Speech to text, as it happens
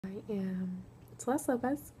I am Celeste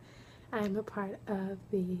Lopez. I'm a part of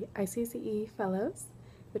the ICCE Fellows,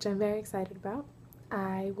 which I'm very excited about.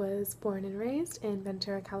 I was born and raised in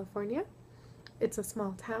Ventura, California. It's a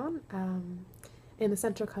small town in the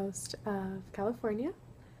central coast of California.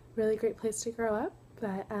 Really great place to grow up,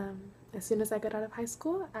 but as soon as I got out of high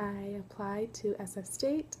school, I applied to SF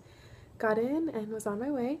State, got in, and was on my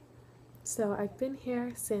way. So I've been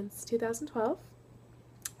here since 2012,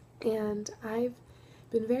 and I've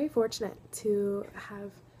been very fortunate to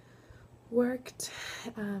have worked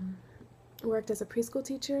as a preschool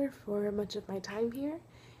teacher for much of my time here,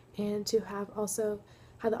 and to have also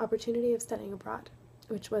had the opportunity of studying abroad,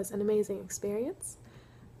 which was an amazing experience.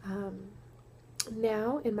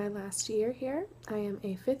 Now, in my last year here, I am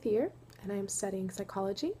a 5th year, and I am studying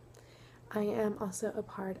psychology. I am also a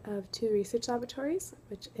part of 2 research laboratories,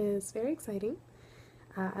 which is very exciting.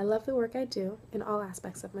 I love the work I do in all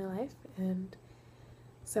aspects of my life, and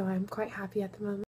so I'm quite happy at the moment.